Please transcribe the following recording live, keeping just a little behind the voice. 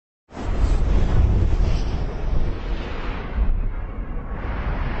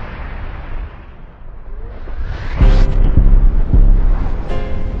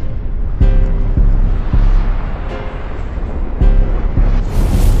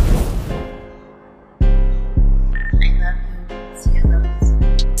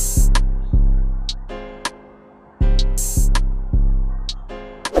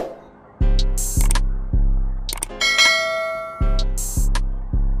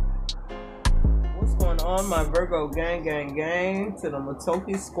on, my Virgo gang, gang, gang? To the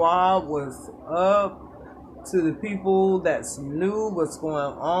Maitoki squad, what's up? To the people that's new, what's going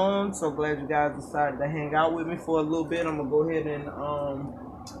on? So glad you guys decided to hang out with me for a little bit. I'm gonna go ahead and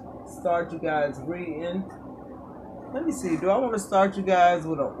start you guys reading. Let me see. Do I want to start you guys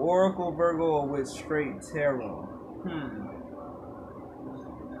with an Oracle Virgo or with straight tarot?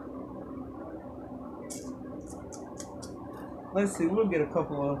 Let's see. We'll get a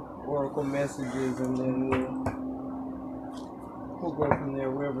couple of Oracle messages and then we'll go from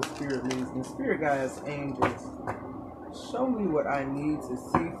there wherever Spirit leads me. Spirit guides, angels, show me what I need to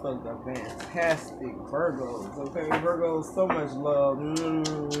see for the fantastic Virgos. Okay, Virgos, so much love.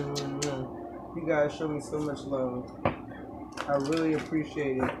 You guys show me so much love. I really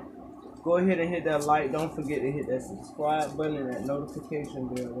appreciate it. Go ahead and hit that like. Don't forget to hit that subscribe button and that notification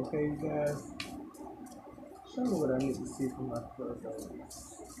bell. Okay, you guys? Show me what I need to see for my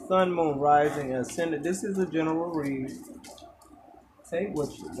Virgos. Sun, moon, rising, and ascendant. This is a general read. Take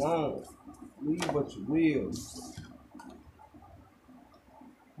what you want. Leave what you will.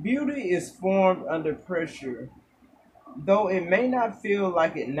 Beauty is formed under pressure. Though it may not feel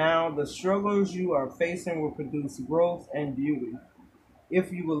like it now, the struggles you are facing will produce growth and beauty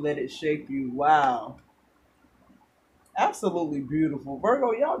if you will let it shape you. Wow. Absolutely beautiful.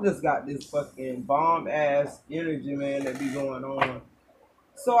 Virgo, y'all just got this fucking bomb ass energy, man, that be going on.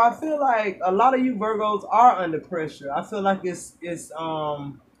 So I feel like a lot of you Virgos are under pressure. I feel like it's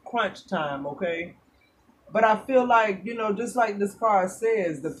crunch time, okay? But I feel like, you know, just like this card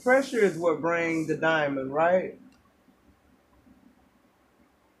says, the pressure is what brings the diamond, right?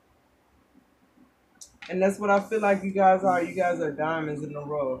 And that's what I feel like you guys are. You guys are diamonds in the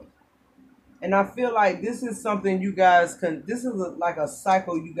rough. And I feel like this is something you guys this is like a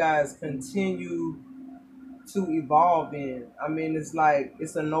cycle you guys continue to evolve in. I mean, it's like,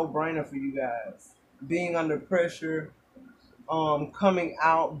 it's a no-brainer for you guys. Being under pressure, coming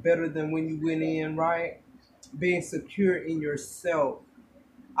out better than when you went in, right? Being secure in yourself.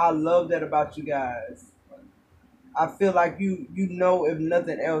 I love that about you guys. I feel like you know, if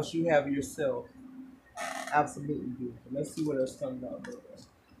nothing else, you have yourself. Absolutely beautiful. Let's see what else comes out there.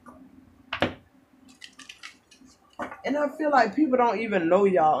 And I feel like people don't even know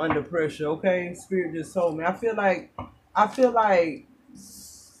y'all under pressure, okay? Spirit just told me. I feel like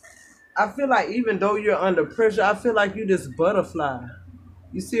even though you're under pressure, I feel like you this butterfly.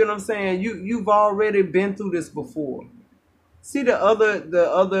 You see what I'm saying? You've already been through this before. See the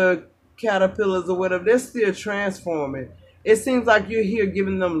other caterpillars or whatever, they're still transforming. It seems like you're here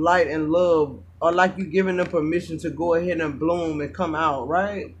giving them light and love, or like you're giving them permission to go ahead and bloom and come out,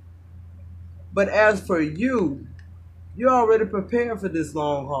 right? But as for you, you're already prepared for this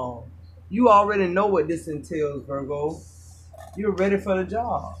long haul. You already know what this entails, Virgo. You're ready for the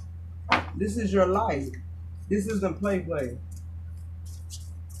job. This is your life. This isn't play.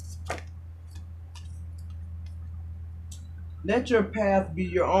 Let your path be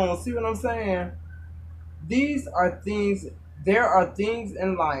your own. See what I'm saying? There are things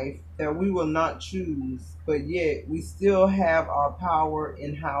in life that we will not choose, but yet we still have our power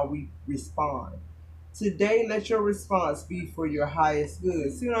in how we respond. Today, let your response be for your highest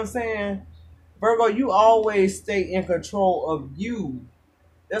good. See what I'm saying? Virgo, you always stay in control of you.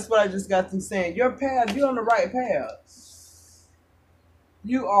 That's what I just got through saying. Your path, you're on the right path.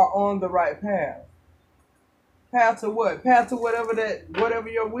 You are on the right path. Path to what? Path to whatever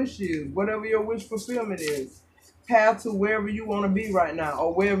your wish is, whatever your wish fulfillment is. Path to wherever you want to be right now,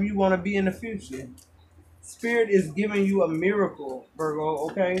 or wherever you want to be in the future. Spirit is giving you a miracle, Virgo,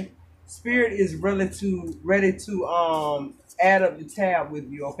 okay? Spirit is ready to add up the tab with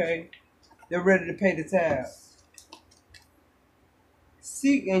you, okay? They're ready to pay the tab.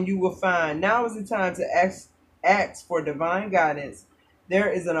 Seek and you will find. Now is the time to ask for divine guidance. There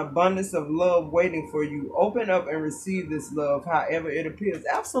is an abundance of love waiting for you. Open up and receive this love, however it appears.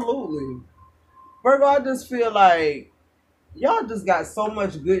 Absolutely. Virgo, I just feel like y'all just got so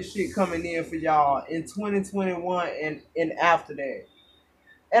much good shit coming in for y'all in 2021 and after that.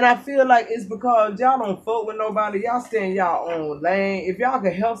 And I feel like it's because y'all don't fuck with nobody. Y'all stay in y'all own lane. If y'all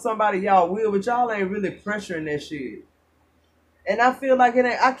can help somebody, y'all will. But y'all ain't really pressuring that shit. And I feel like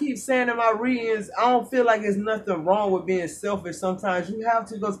I keep saying in my readings, I don't feel like there's nothing wrong with being selfish sometimes. You have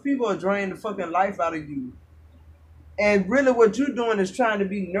to, because people are draining the fucking life out of you. And really what you're doing is trying to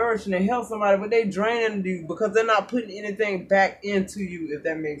be nourishing and help somebody, but they draining you because they're not putting anything back into you, if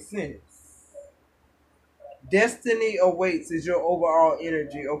that makes sense. Destiny awaits is your overall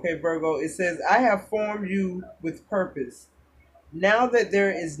energy. Okay, Virgo, it says, I have formed you with purpose. Now that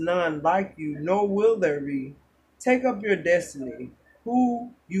there is none like you, nor will there be. Take up your destiny.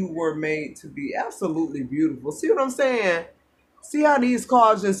 who you were made to be. Absolutely beautiful. See what I'm saying? See how these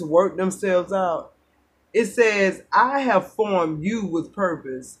cards just work themselves out? It says, I have formed you with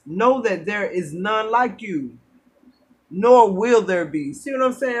purpose. Know that there is none like you, nor will there be. See what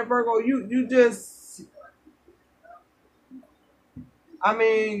I'm saying, Virgo? You just, I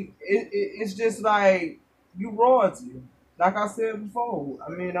mean, it's just like you royalty. Like I said before.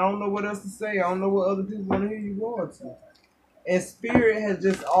 I mean, I don't know what else to say. I don't know what other people want to hear you royalty. And spirit has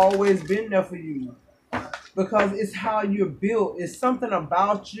just always been there for you. Because it's how you're built. It's something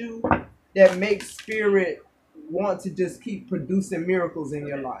about you that makes spirit want to just keep producing miracles in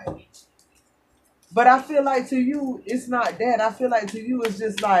your life. But I feel like to you, it's not that. I feel like to you, it's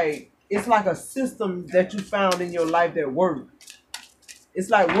just like, it's like a system that you found in your life that works. It's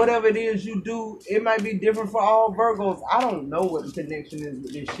like whatever it is you do, it might be different for all Virgos. I don't know what the connection is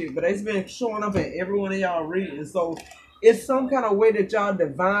with this shit, but it's been showing up in every one of y'all readings. So it's some kind of way that y'all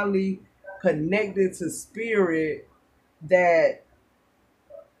divinely connected to spirit that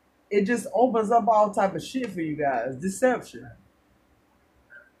it just opens up all type of shit for you guys. Deception.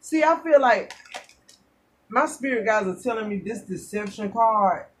 See, I feel like my spirit guys are telling me this deception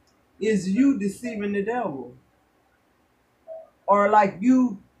card is you deceiving the devil. Or like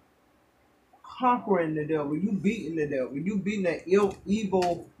you conquering the devil, you beating the devil, you beating an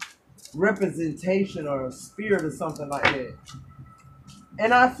evil representation or a spirit or something like that.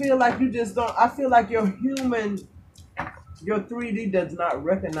 And I feel like you just don't, I feel like your 3D does not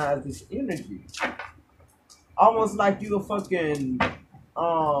recognize this energy. Almost like you a fucking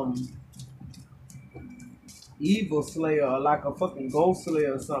evil slayer or like a fucking ghost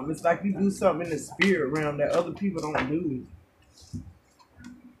slayer or something. It's like you do something in the spirit realm that other people don't do.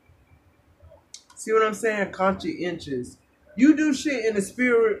 See what I'm saying? Conscientious. You do shit in the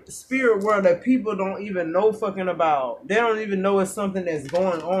spirit world that people don't even know fucking about. They don't even know it's something that's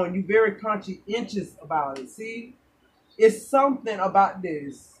going on. You very conscientious about it. See? It's something about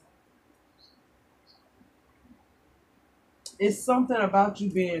this. It's something about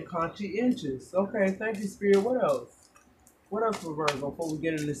you being conscientious. Okay, thank you, Spirit. What else? What else for Virgo before we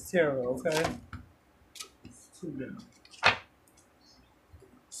get in this tarot, okay? It's too down.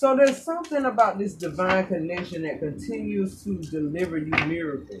 So there's something about this divine connection that continues to deliver you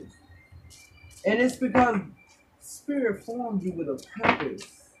miracles. And it's because Spirit formed you with a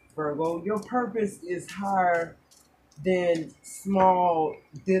purpose, Virgo. Your purpose is higher than small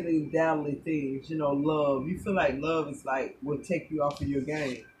dilly-dally things, you know, love. You feel like love is like, will take you off of your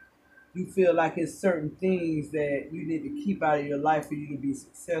game. You feel like it's certain things that you need to keep out of your life for you to be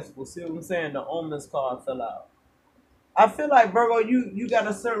successful. See what I'm saying? The omens card fell out. I feel like, Virgo, you got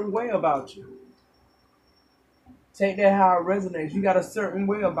a certain way about you. Take that how it resonates. You got a certain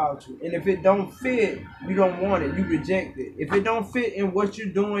way about you. And if it don't fit, you don't want it. You reject it. If it don't fit in what you're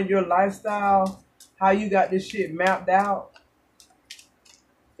doing, your lifestyle, how you got this shit mapped out,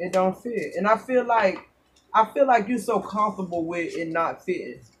 it don't fit. And I feel like you're so comfortable with it not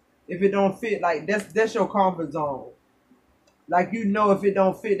fitting. If it don't fit, like that's your comfort zone. Like, you know, if it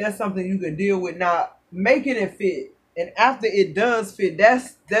don't fit, that's something you can deal with. Now, making it fit, and after it does fit,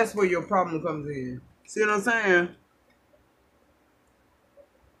 that's where your problem comes in. See what I'm saying?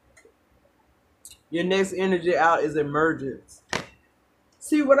 Your next energy out is emergence.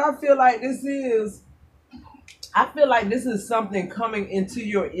 See, what I feel like this is, I feel like this is something coming into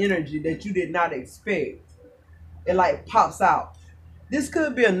your energy that you did not expect. It like pops out. This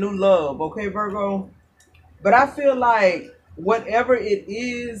could be a new love, okay, Virgo? But I feel like whatever it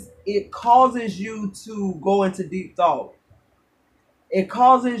is, it causes you to go into deep thought. It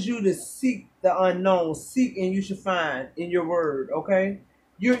causes you to seek the unknown. Seek and you should find in your word, okay?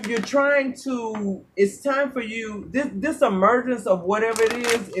 You're trying to, it's time for you, this emergence of whatever it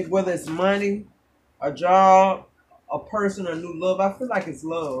is, whether it's money, a job, a person, a new love, I feel like it's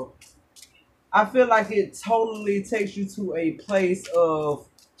love. I feel like it totally takes you to a place of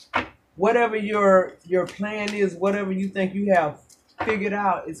whatever your plan is, whatever you think you have figured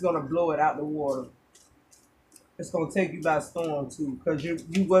out, it's gonna blow it out the water. It's gonna take you by storm too, because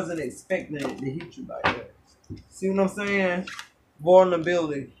you wasn't expecting it to hit you like that. See what I'm saying?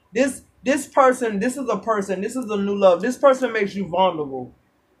 Vulnerability. This person, this is a person, this is a new love. This person makes you vulnerable.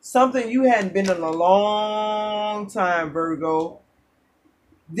 Something you hadn't been in a long time, Virgo.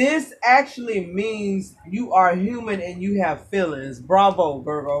 This actually means you are human and you have feelings. Bravo,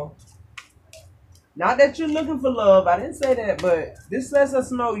 Virgo. Not that you're looking for love. I didn't say that, but this lets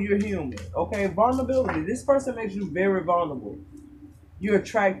us know you're human. Okay, vulnerability. This person makes you very vulnerable. You're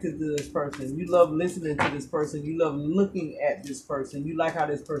attracted to this person. You love listening to this person. You love looking at this person. You like how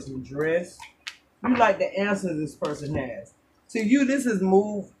this person dressed. You like the answers this person has. To you, this is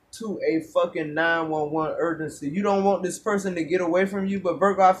moved to a fucking 911 urgency. You don't want this person to get away from you, but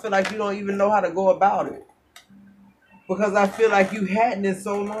Virgo, I feel like you don't even know how to go about it. Because I feel like you hadn't in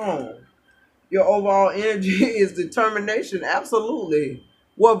so long. Your overall energy is determination. Absolutely.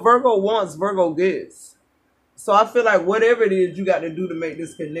 What Virgo wants, Virgo gets. So I feel like whatever it is you got to do to make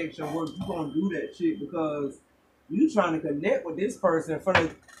this connection work, you're gonna do that shit because you trying to connect with this person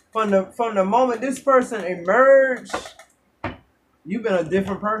from the moment this person emerged. You've been a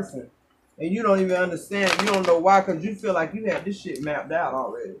different person, and you don't even understand. You don't know why, because you feel like you had this shit mapped out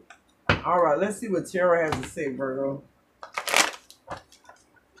already. All right, let's see what Tara has to say, Virgo.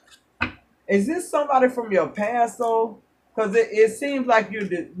 Is this somebody from your past though? Because it seems like you're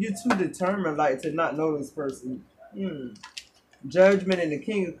too determined, like, to not know this person. Judgment and the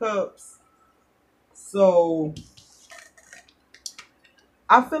King of Cups. So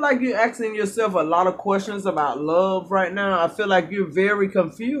I feel like you're asking yourself a lot of questions about love right now. I feel like you're very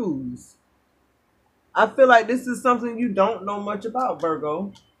confused. I feel like this is something you don't know much about,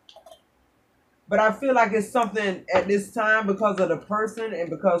 Virgo. But I feel like it's something at this time because of the person and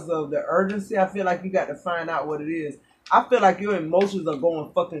because of the urgency. I feel like you got to find out what it is. I feel like your emotions are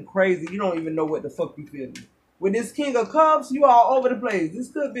going fucking crazy. You don't even know what the fuck you feeling. With this King of Cups, you all over the place. This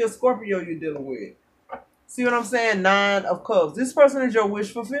could be a Scorpio you're dealing with. See what I'm saying? 9 of Cups. This person is your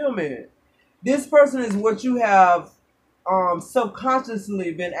wish fulfillment. This person is what you have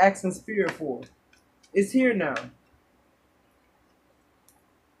subconsciously been asking spirit for. It's here now.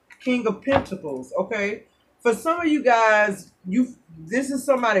 King of Pentacles, okay? For some of you guys, this is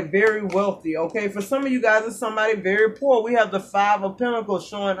somebody very wealthy, okay? For some of you guys, it's somebody very poor. We have the 5 of Pentacles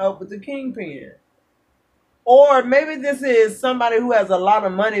showing up with the Kingpin. Or maybe this is somebody who has a lot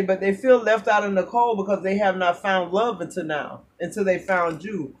of money, but they feel left out in the cold because they have not found love until now, until they found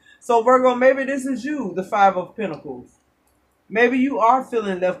you. So Virgo, maybe this is you, the 5 of Pentacles. Maybe you are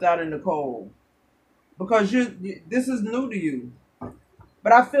feeling left out in the cold because this is new to you.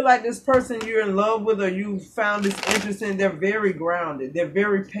 But I feel like this person you're in love with or you found this interest in, they're very grounded. They're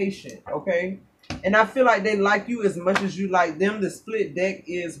very patient, okay? And I feel like they like you as much as you like them. The split deck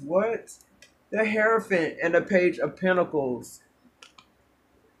is what? The Hierophant and the Page of Pentacles.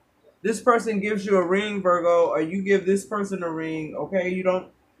 This person gives you a ring, Virgo, or you give this person a ring, okay? You don't...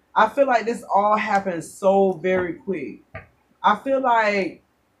 I feel like this all happens so very quick. I feel like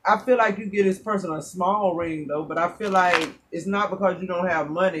you get this person a small ring though, but I feel like it's not because you don't have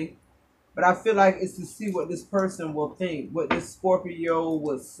money, but I feel like it's to see what this person will think, what this Scorpio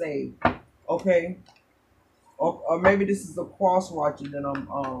will say, okay? Or maybe this is a cross watching that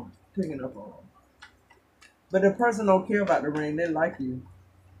I'm picking up on. But the person don't care about the ring. They like you.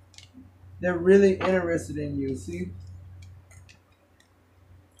 They're really interested in you, see?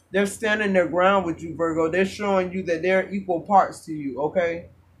 They're standing their ground with you, Virgo. They're showing you that they're equal parts to you, okay?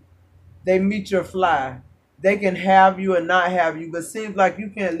 They meet your fly. They can have you and not have you, but seems like you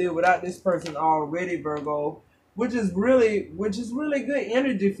can't live without this person already, Virgo, which is really good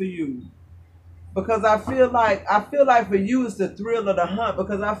energy for you. Because I feel like for you it's the thrill of the hunt,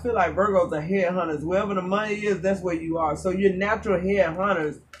 because I feel like Virgos are headhunters. Wherever the money is, that's where you are. So you're natural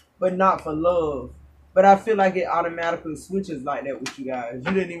headhunters, but not for love. But I feel like it automatically switches like that with you guys.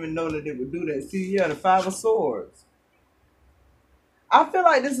 You didn't even know that it would do that. See, yeah, the 5 of Swords. I feel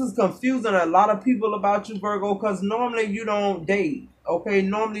like this is confusing a lot of people about you, Virgo, because normally you don't date, okay?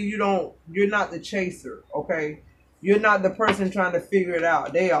 Normally you're not the chaser, okay? You're not the person trying to figure it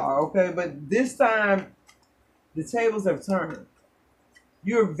out. They are, okay? But this time, the tables have turned.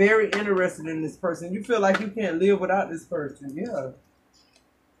 You're very interested in this person. You feel like you can't live without this person, yeah.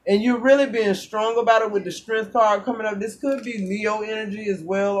 And you're really being strong about it with the Strength card coming up. This could be Leo energy as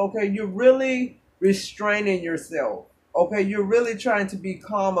well, okay? You're really restraining yourself. Okay, you're really trying to be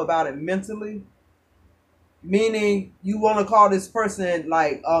calm about it mentally. Meaning you want to call this person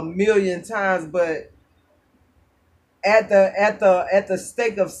like a million times, but at the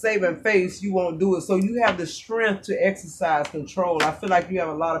stake of saving face, you won't do it. So you have the strength to exercise control. I feel like you have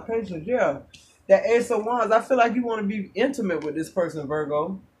a lot of patience. Yeah. That Ace of Wands, I feel like you want to be intimate with this person,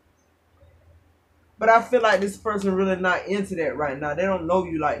 Virgo. But I feel like this person really not into that right now. They don't know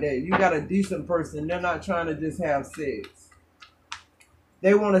you like that. You got a decent person. They're not trying to just have sex.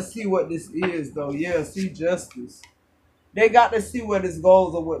 They want to see what this is, though. Yeah, see justice. They got to see what this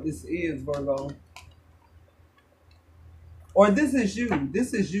goes or what this is, Virgo. Or this is you.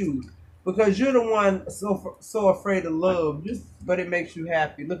 This is you. Because you're the one so afraid of love. But it makes you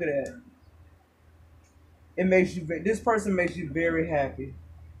happy. Look at that. It makes you... This person makes you very happy.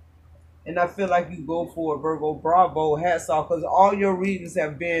 And I feel like you go for it, Virgo. Bravo. Hats off. Because all your readings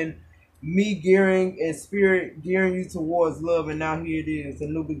have been me gearing and spirit gearing you towards love, and now here it is, a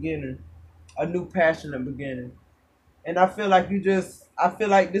new beginning, a new passionate beginning. And I feel like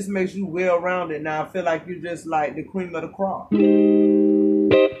this makes you well rounded now. I feel like you're just like the cream of the crop.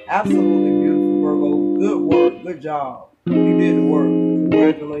 Absolutely beautiful, Virgo. Good work, good job. You did the work.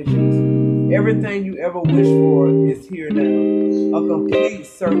 Congratulations. Everything you ever wished for is here now. A complete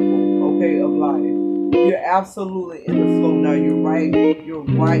circle, okay, of life. You're absolutely in the flow now. You're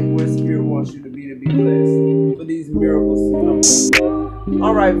right where spirit wants you to be blessed for these miracles to come.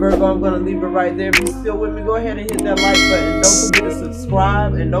 Alright, Virgo, I'm gonna leave it right there. If you're still with me, go ahead and hit that like button. Don't forget to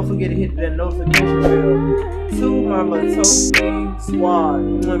subscribe, and don't forget to hit that notification bell to my Maitoki squad.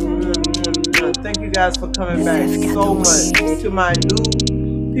 Thank you guys for coming back so much. To my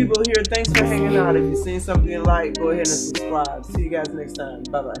new people here, thanks for hanging out. If you've seen something you like, go ahead and subscribe. See you guys next time.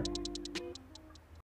 Bye bye.